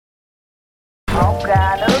hột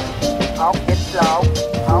gà nướng, hột vịt lộn,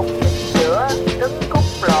 hột vịt sữa, trứng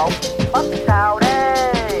cút lộn, bắp xào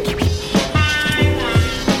đây.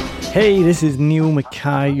 Hey, this is Neil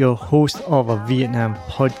Mackay, your host of a Vietnam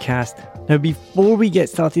podcast. Now, before we get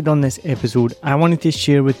started on this episode, I wanted to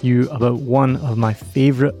share with you about one of my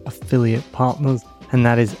favourite affiliate partners, and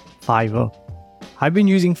that is Fiverr. I've been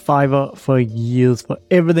using Fiverr for years for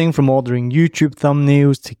everything from ordering YouTube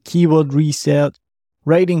thumbnails to keyword research,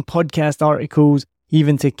 writing podcast articles,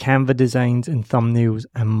 even to Canva designs and thumbnails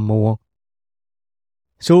and more.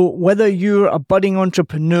 So whether you're a budding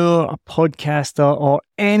entrepreneur, a podcaster, or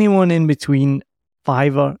anyone in between,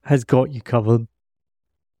 Fiverr has got you covered.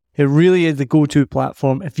 It really is the go-to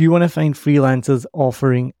platform if you want to find freelancers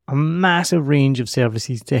offering a massive range of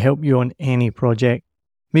services to help you on any project.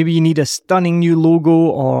 Maybe you need a stunning new logo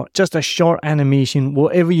or just a short animation,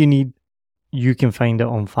 whatever you need, you can find it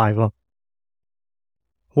on Fiverr.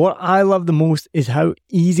 What I love the most is how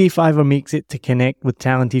easy Fiverr makes it to connect with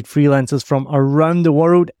talented freelancers from around the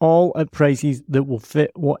world, all at prices that will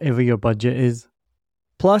fit whatever your budget is.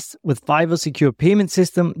 Plus, with Fiverr's secure payment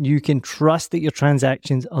system, you can trust that your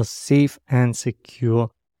transactions are safe and secure.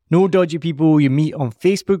 No dodgy people you meet on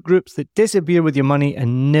Facebook groups that disappear with your money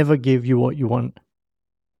and never give you what you want.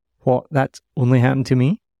 What, that's only happened to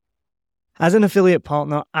me? As an affiliate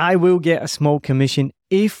partner, I will get a small commission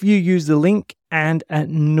if you use the link and at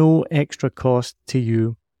no extra cost to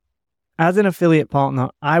you. As an affiliate partner,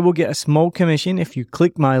 I will get a small commission if you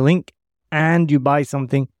click my link and you buy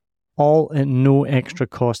something, all at no extra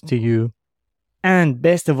cost to you. And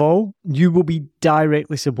best of all, you will be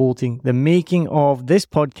directly supporting the making of this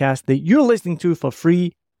podcast that you're listening to for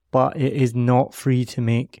free, but it is not free to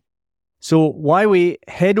make. So why wait?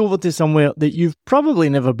 Head over to somewhere that you've probably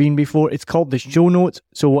never been before. It's called the show notes.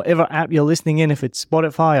 So whatever app you're listening in, if it's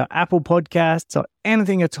Spotify or Apple Podcasts or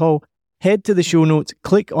anything at all, head to the show notes,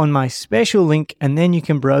 click on my special link, and then you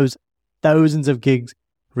can browse thousands of gigs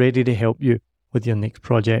ready to help you with your next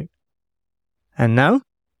project. And now,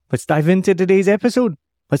 let's dive into today's episode.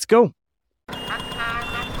 Let's go.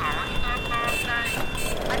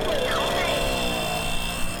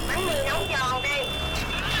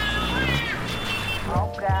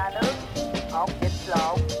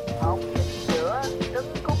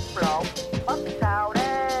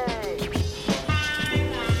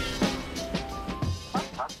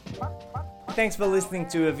 Thanks for listening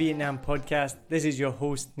to a Vietnam podcast. This is your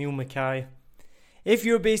host, Neil Mackay. If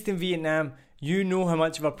you're based in Vietnam, you know how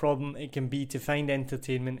much of a problem it can be to find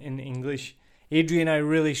entertainment in English. Adrian and I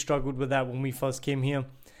really struggled with that when we first came here,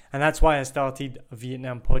 and that's why I started a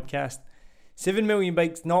Vietnam podcast. 7 Million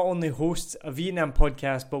Bikes not only hosts a Vietnam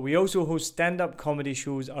podcast, but we also host stand-up comedy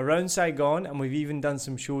shows around Saigon, and we've even done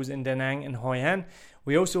some shows in Da Nang and Hoi An.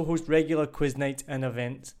 We also host regular quiz nights and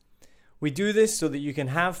events. We do this so that you can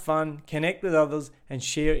have fun, connect with others, and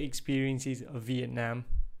share experiences of Vietnam.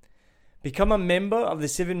 Become a member of the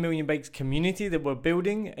 7 Million Bikes community that we're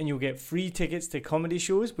building, and you'll get free tickets to comedy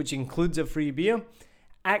shows, which includes a free beer,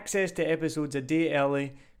 access to episodes a day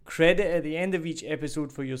early, credit at the end of each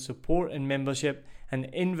episode for your support and membership, and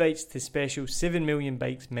invites to special 7 Million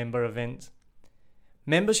Bikes member events.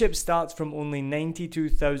 Membership starts from only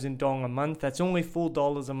 92,000 dong a month. That's only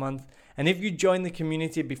 $4 a month. And if you join the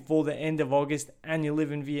community before the end of August and you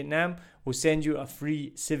live in Vietnam, we'll send you a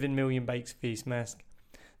free 7 Million Bikes face mask.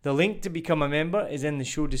 The link to become a member is in the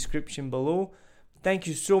show description below. Thank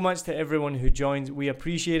you so much to everyone who joins. We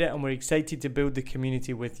appreciate it and we're excited to build the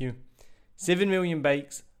community with you. 7 Million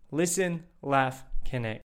Bikes. Listen, laugh,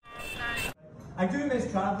 connect. I do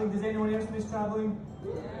miss travelling. Does anyone else miss travelling?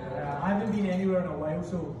 Yeah. I haven't been anywhere in a while,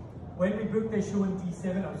 so when we booked this show in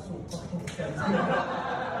D7, I was so fucking excited.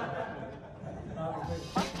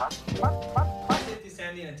 I said to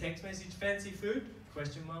Sandy in a text message, fancy food? ?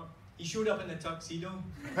 He showed up in a tuxedo.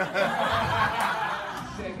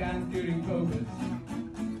 Seconds during COVID.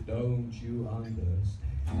 Don't you understand?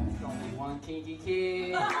 There's only one kinky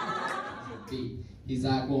kid. He's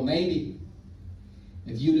like, well, maybe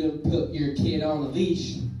if you didn't put your kid on a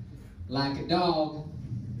leash like a dog,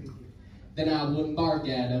 then I wouldn't bark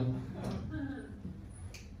at him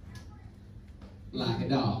like a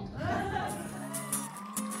dog.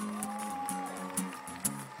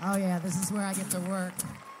 Oh yeah, this is where I get to work.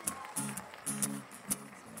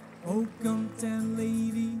 Oh, come down,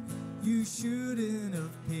 lady, you shouldn't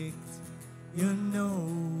have picked your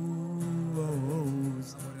nose.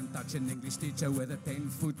 I wouldn't touch an English teacher with a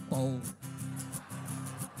 10-foot pole.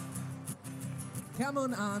 Come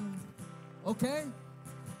on, Anne. Okay?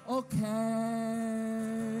 Okay.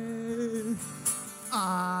 I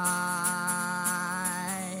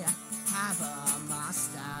have a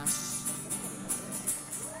mustache.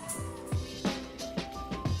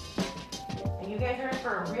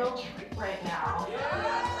 for a real treat right now.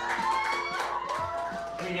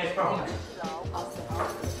 What do you guys from?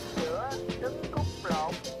 Sữa, trứng cút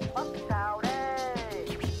lộn, bắp xào đây.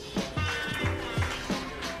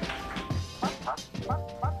 Bắp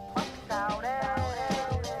xào đây.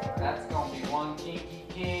 That's gonna be one kinky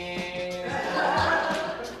kid.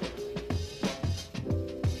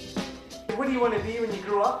 What do you want to be when you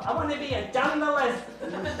grow up? I want to be a journalist.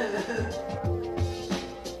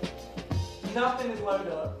 Nothing is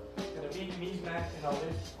louder than a Vietnamese man in a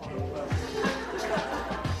lift on the bus.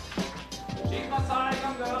 She's my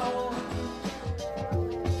Saigon girl.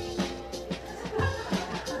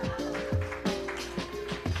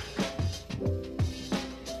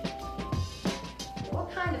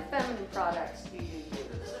 What kind of feminine products do you use?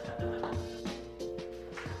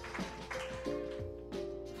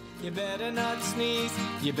 You better not sneeze,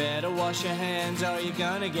 you better wash your hands or you're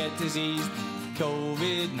gonna get disease.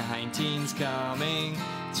 COVID-19's coming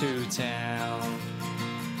to town.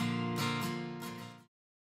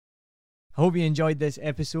 I hope you enjoyed this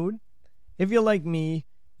episode. If you're like me,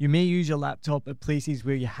 you may use your laptop at places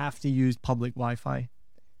where you have to use public Wi-Fi.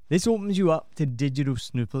 This opens you up to digital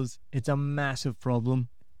snoopers. It's a massive problem.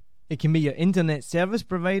 It can be your internet service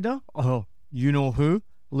provider, or you know who,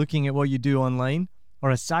 looking at what you do online, or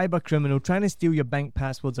a cyber criminal trying to steal your bank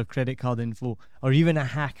passwords or credit card info, or even a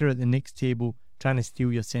hacker at the next table trying to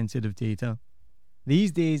steal your sensitive data.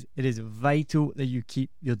 These days, it is vital that you keep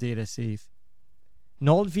your data safe.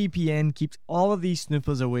 NordVPN keeps all of these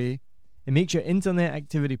snoopers away. It makes your internet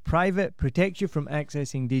activity private, protects you from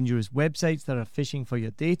accessing dangerous websites that are phishing for your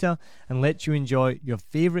data, and lets you enjoy your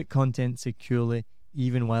favorite content securely,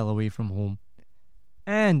 even while away from home.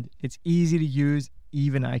 And it's easy to use,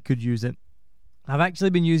 even I could use it. I've actually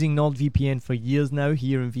been using NordVPN for years now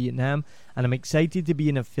here in Vietnam, and I'm excited to be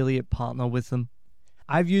an affiliate partner with them.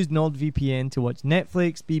 I've used NordVPN to watch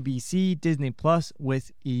Netflix, BBC, Disney Plus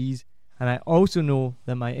with ease, and I also know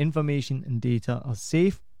that my information and data are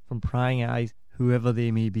safe from prying eyes, whoever they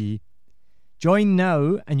may be. Join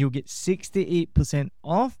now and you'll get 68%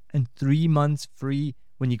 off and 3 months free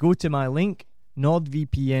when you go to my link,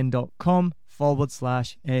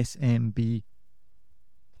 nordvpn.com/SMB.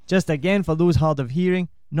 Just again, for those hard of hearing,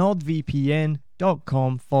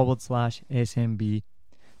 nordvpn.com/SMB.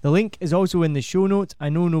 The link is also in the show notes. I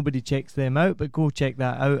know nobody checks them out, but go check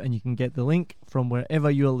that out and you can get the link from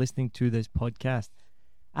wherever you are listening to this podcast.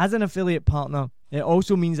 As an affiliate partner, it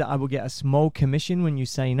also means that I will get a small commission when you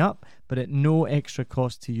sign up, but at no extra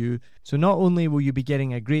cost to you. So not only will you be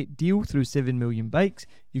getting a great deal through 7 Million Bikes,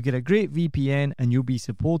 you get a great VPN and you'll be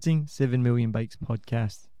supporting 7 Million Bikes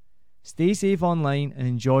podcast. Stay safe online and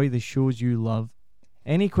enjoy the shows you love.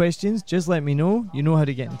 Any questions, just let me know. You know how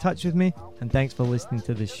to get in touch with me. And thanks for listening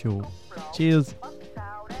to this show. Cheers.